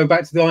to go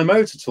back to the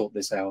IMO to sort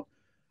this out.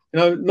 You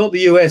know, not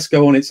the US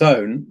go on its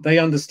own. They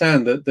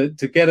understand that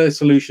to get a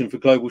solution for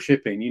global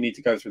shipping, you need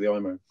to go through the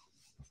IMO.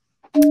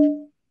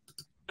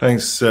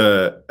 Thanks,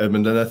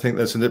 Edmund. And I think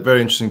that's a very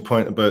interesting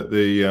point about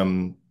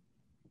the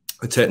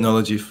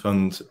technology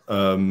fund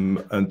and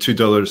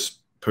 $2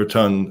 per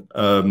ton.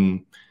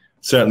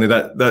 Certainly,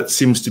 that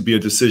seems to be a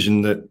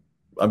decision that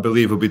I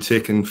believe will be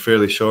taken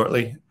fairly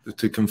shortly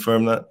to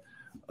confirm that.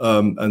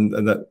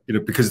 And that, you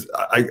know, because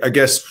I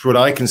guess what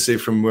I can say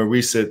from where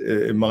we sit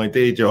in my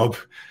day job,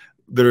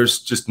 there's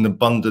just an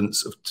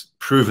abundance of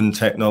proven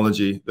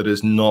technology that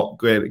is not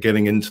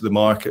getting into the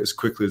market as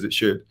quickly as it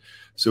should.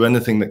 So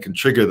anything that can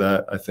trigger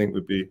that, I think,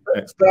 would be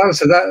excellent.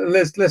 So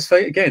let's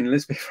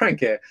be frank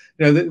here.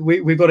 You know,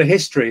 we've got a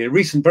history,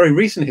 very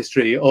recent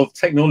history of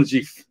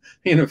technology,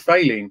 you know,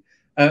 failing.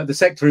 The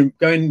sector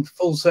going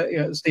full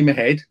steam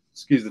ahead.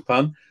 Excuse the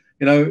pun.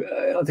 You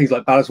know, things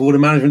like ballast water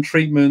management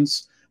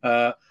treatments.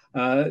 You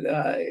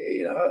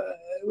know,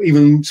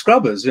 even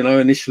scrubbers. You know,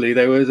 initially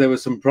there were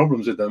some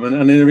problems with them,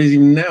 and there is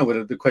even now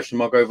with the question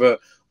mark over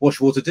wash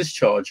water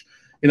discharge.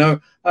 You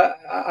know,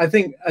 I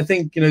think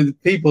you know, the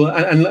people,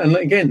 and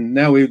again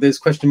now there's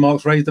question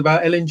marks raised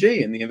about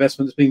LNG and the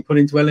investment that's being put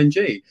into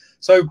LNG.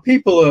 So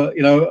people are,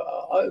 you know,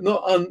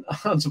 not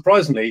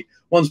unsurprisingly,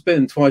 once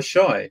bitten, twice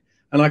shy.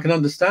 And I can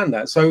understand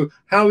that. So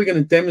how are we going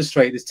to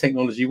demonstrate this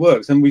technology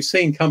works? And we've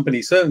seen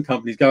certain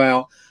companies go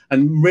out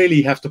and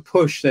really have to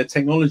push their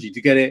technology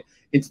to get it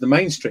into the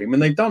mainstream.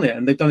 And they've done it,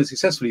 and they've done it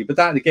successfully. But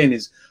that, again,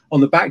 is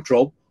on the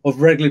backdrop of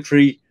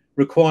regulatory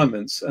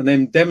requirements and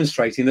then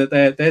demonstrating that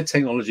their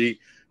technology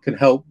can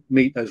help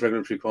meet those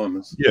regulatory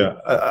requirements. Yeah,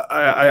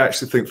 I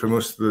actually think for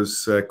most of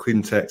those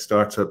clean tech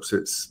startups,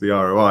 it's the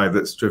ROI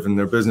that's driven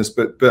their business.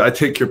 But I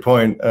take your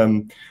point.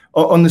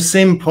 On the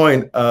same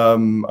point,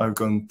 I've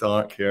gone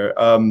dark here.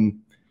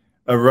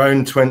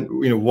 Around 20,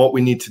 you know, what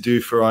we need to do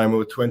for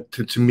IMO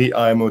to meet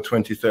IMO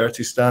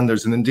 2030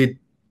 standards, and indeed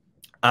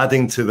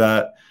adding to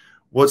that,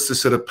 what's the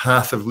sort of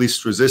path of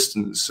least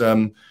resistance?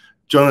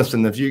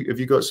 Jonathan, have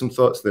you got some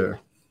thoughts there?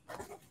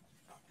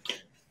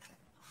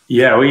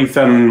 Yeah, we've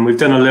done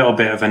a little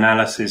bit of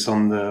analysis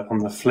on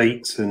the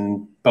fleets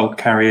and bulk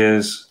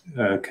carriers,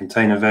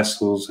 container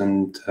vessels,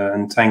 and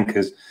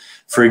tankers.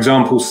 For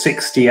example,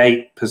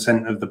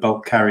 68% of the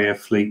bulk carrier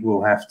fleet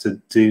will have to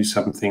do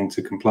something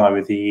to comply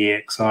with the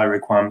EEXI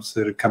requirements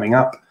that are coming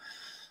up.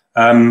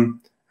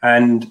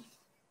 And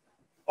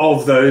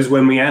of those,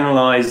 when we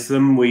analyse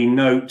them, we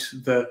note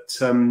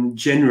that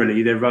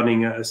generally they're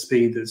running at a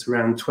speed that's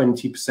around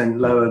 20%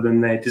 lower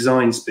than their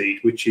design speed,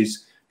 which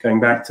is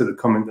going back to the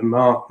comment that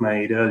Mark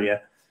made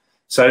earlier.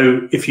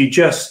 So if you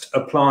just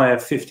apply a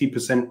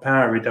 50%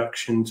 power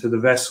reduction to the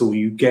vessel,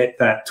 you get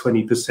that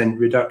 20%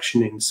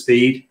 reduction in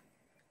speed.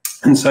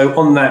 And so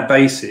on that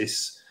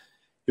basis,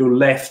 you're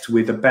left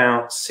with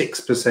about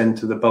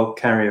 6% of the bulk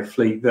carrier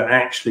fleet that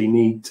actually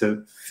need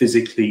to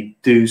physically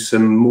do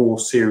some more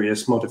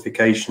serious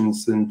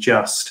modifications than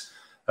just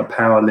a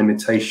power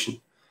limitation.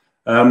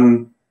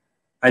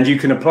 And you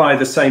can apply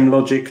the same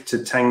logic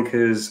to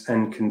tankers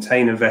and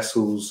container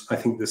vessels. I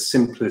think the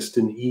simplest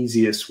and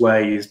easiest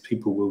way is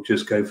people will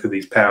just go for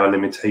these power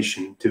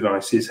limitation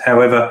devices.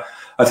 However,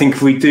 I think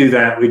if we do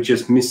that, we're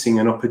just missing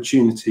an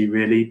opportunity,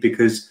 really,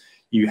 because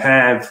you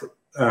have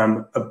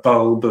a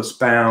bulbous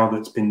bow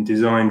that's been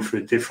designed for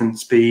a different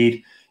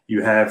speed.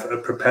 You have a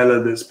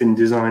propeller that's been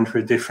designed for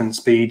a different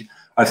speed.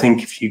 I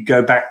think if you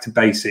go back to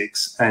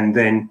basics and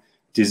then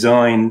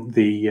design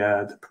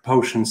the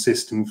propulsion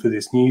system for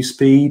this new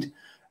speed,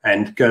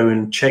 and go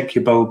and check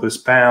your bulbous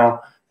bow,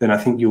 then I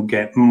think you'll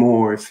get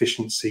more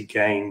efficiency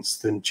gains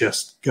than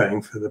just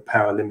going for the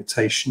power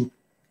limitation.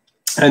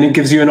 And it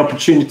gives you an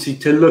opportunity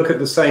to look at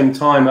the same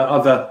time at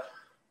other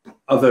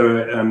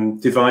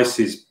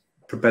devices,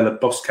 propeller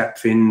boss cap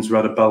fins,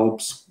 rudder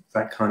bulbs,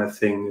 that kind of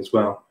thing as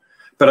well.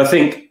 But I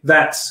think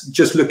that's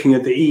just looking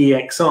at the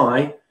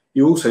EEXI.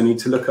 You also need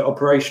to look at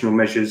operational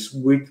measures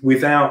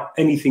without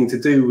anything to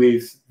do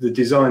with the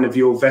design of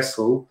your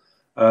vessel.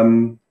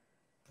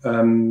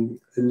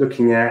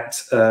 Looking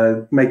at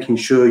making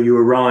sure you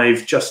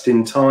arrive just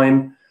in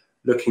time,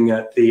 looking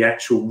at the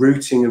actual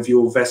routing of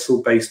your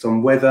vessel based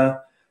on weather,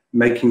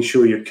 making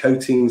sure your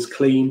coating's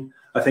clean.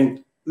 I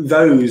think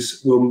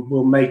those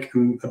will make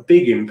a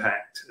big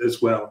impact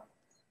as well.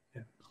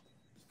 Yeah.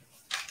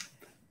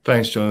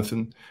 Thanks,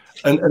 Jonathan.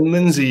 And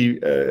Lindsay,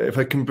 if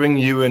I can bring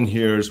you in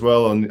here as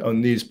well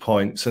on these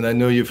points, and I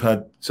know you've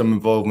had some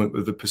involvement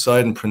with the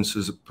Poseidon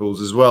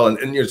principles as well,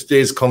 and your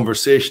today's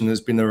conversation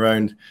has been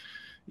around,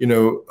 you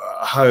know,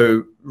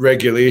 how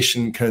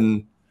regulation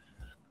can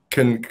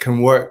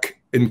work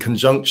in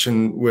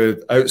conjunction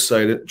with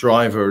outside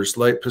drivers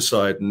like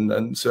Poseidon.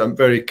 And so I'm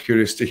very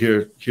curious to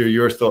hear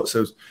your thoughts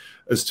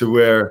as to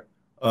where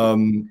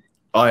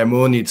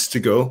IMO needs to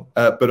go,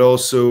 but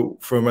also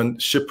from a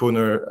ship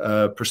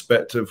owner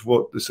perspective,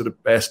 what the sort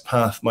of best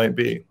path might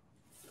be.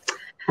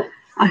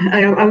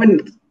 I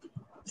wouldn't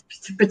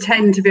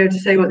pretend to be able to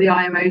say what the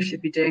IMO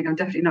should be doing. I'm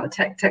definitely not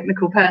a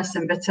technical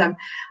person, but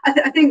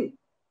I think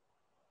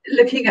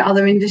looking at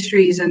other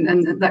industries and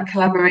that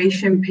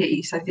collaboration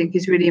piece, I think,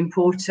 is really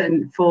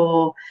important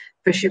for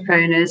ship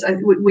owners.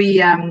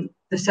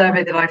 The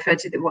survey that I referred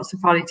to that Watson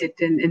Farley did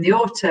in the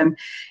autumn,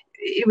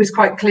 it was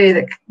quite clear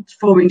that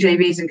forming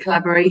JVs and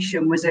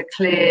collaboration was a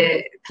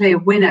clear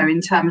winner in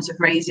terms of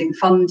raising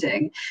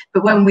funding.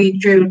 But when we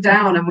drilled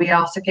down and we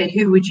asked, okay,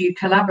 who would you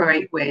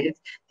collaborate with?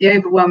 The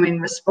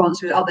overwhelming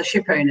response was other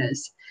ship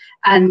owners.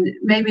 And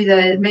maybe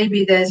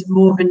there's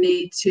more of a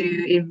need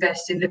to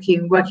invest in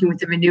working with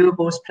the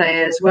renewables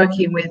players,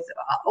 working with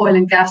oil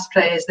and gas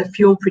players, the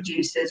fuel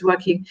producers,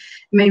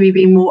 maybe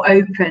being more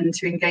open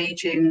to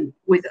engaging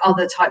with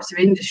other types of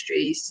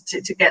industries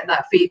to get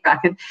that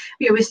feedback. And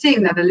we're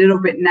seeing that a little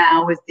bit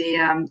now with the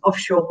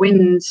offshore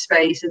wind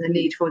space and the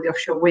need for the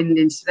offshore wind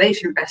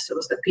installation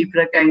vessels, that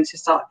people are going to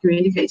start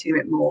communicating a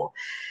bit more.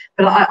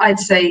 But I'd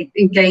say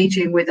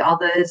engaging with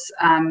others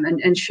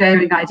and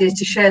sharing ideas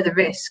to share the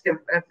risk of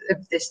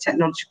this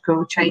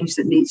technological change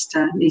that needs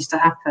to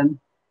happen.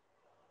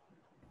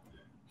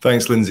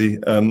 Thanks, Lindsay.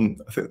 I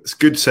think it's a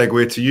good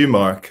segue to you,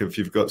 Mark, if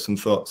you've got some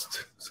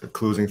thoughts, some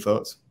closing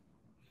thoughts.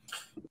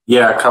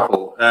 Yeah, a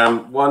couple.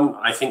 One,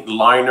 I think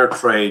liner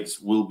trades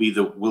will be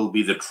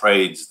the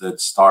trades that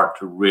start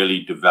to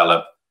really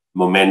develop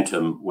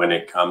momentum when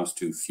it comes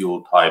to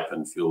fuel type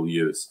and fuel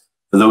use.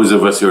 For those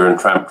of us who are in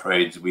tramp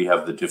trades, we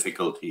have the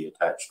difficulty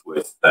attached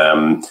with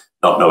not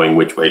knowing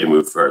which way to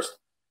move first.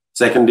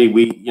 Secondly,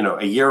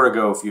 a year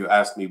ago, if you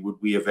asked me, would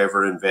we have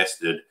ever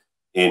invested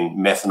in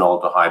methanol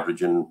to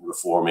hydrogen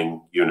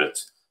reforming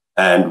units?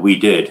 And we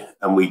did.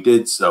 And we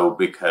did so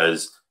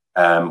because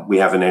we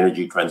have an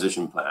energy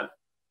transition plan.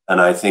 And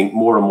I think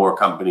more and more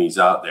companies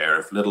out there,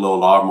 if little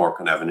old Ardmore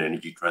can have an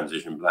energy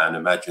transition plan,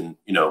 imagine,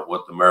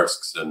 what the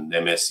Maersks and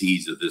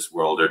MSCs of this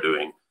world are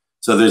doing.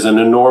 So there's an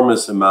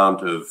enormous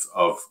amount of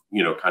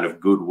kind of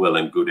goodwill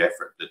and good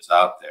effort that's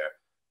out there.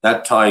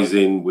 That ties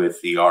in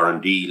with the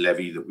R&D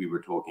levy that we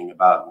were talking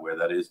about and where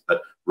that is.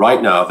 But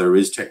right now, there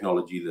is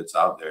technology that's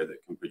out there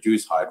that can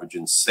produce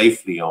hydrogen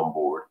safely on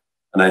board.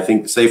 And I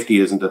think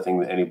safety isn't a thing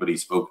that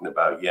anybody's spoken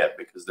about yet,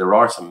 because there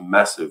are some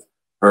massive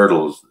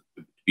hurdles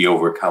to be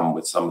overcome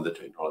with some of the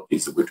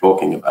technologies that we're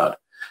talking about.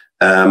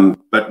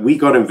 But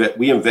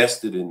we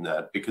invested in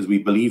that because we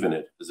believe in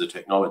it as a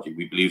technology.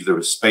 We believe there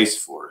is space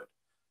for it.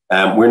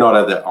 We're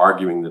not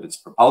arguing that it's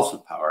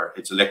propulsive power,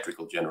 it's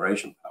electrical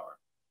generation power.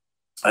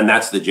 And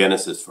that's the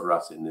genesis for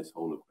us in this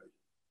whole equation.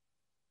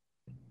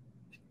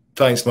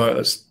 Thanks, Mark.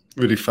 That's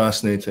really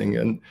fascinating.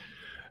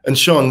 And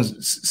Sean,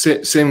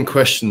 same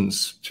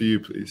questions to you,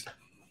 please.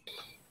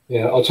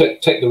 Yeah, I'll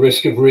take the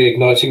risk of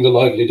reigniting the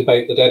lively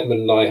debate that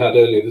Edmund and I had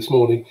earlier this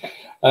morning.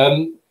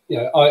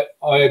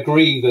 I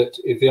agree that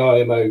if the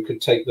IMO could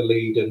take the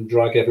lead and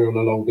drag everyone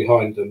along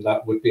behind them,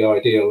 that would be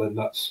ideal, and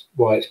that's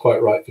why it's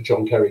quite right for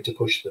John Kerry to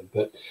push them.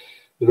 But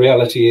the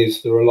reality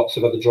is there are lots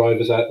of other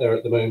drivers out there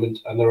at the moment,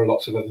 and there are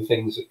lots of other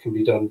things that can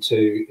be done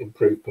to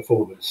improve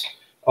performance.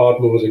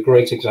 Ardmore was a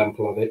great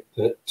example of it,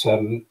 that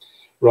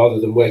rather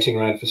than waiting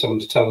around for someone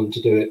to tell them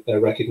to do it, they're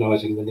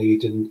recognising the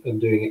need and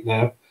doing it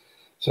now.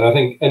 So I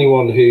think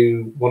anyone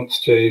who wants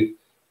to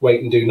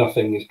wait and do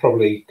nothing has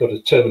probably got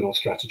a terminal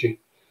strategy.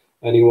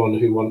 Anyone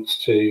who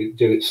wants to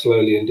do it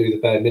slowly and do the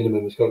bare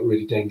minimum has got a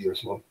really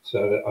dangerous one.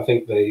 So I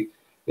think the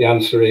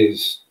answer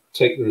is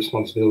take the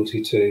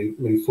responsibility to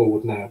move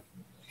forward now.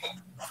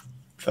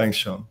 Thanks,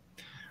 Sean.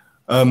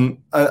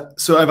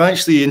 So I've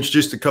actually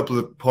introduced a couple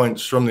of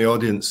points from the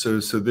audience. So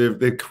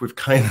we've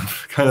kind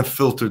of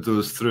filtered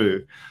those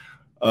through.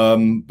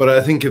 But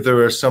I think if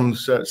there are some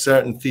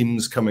certain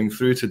themes coming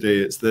through today,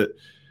 it's that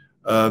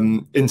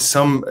in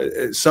some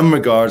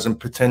regards, and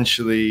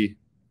potentially,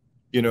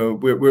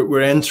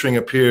 we're entering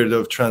a period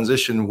of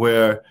transition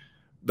where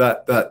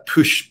that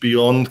push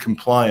beyond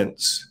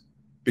compliance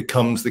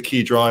becomes the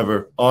key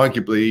driver,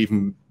 arguably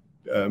even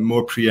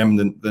more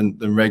preeminent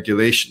than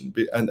regulation.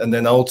 And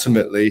then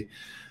ultimately,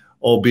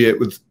 albeit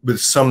with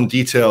some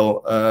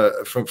detail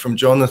from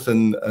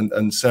Jonathan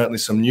and certainly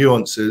some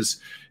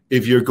nuances,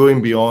 if you're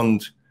going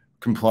beyond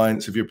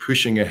compliance, if you're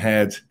pushing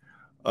ahead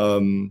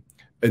and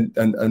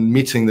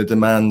meeting the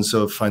demands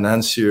of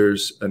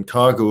financiers and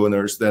cargo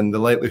owners, then the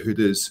likelihood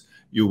is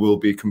you will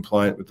be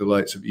compliant with the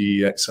likes of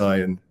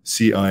EEXI and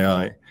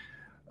CII.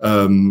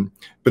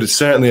 But it's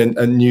certainly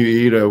a new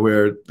era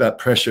where that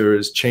pressure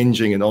is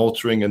changing and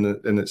altering, and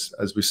it's,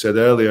 as we said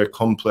earlier,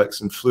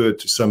 complex and fluid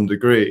to some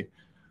degree.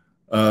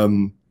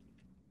 So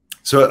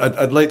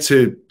I'd like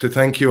to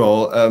thank you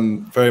all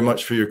very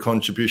much for your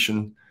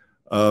contribution.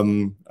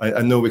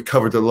 I know we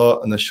covered a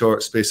lot in a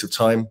short space of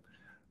time,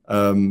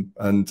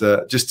 And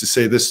just to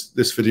say,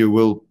 this video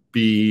will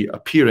be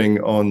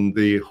appearing on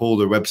the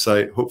Houlder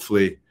website,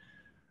 hopefully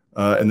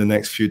in the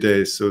next few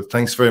days. So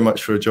thanks very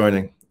much for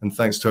joining, and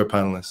thanks to our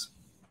panelists.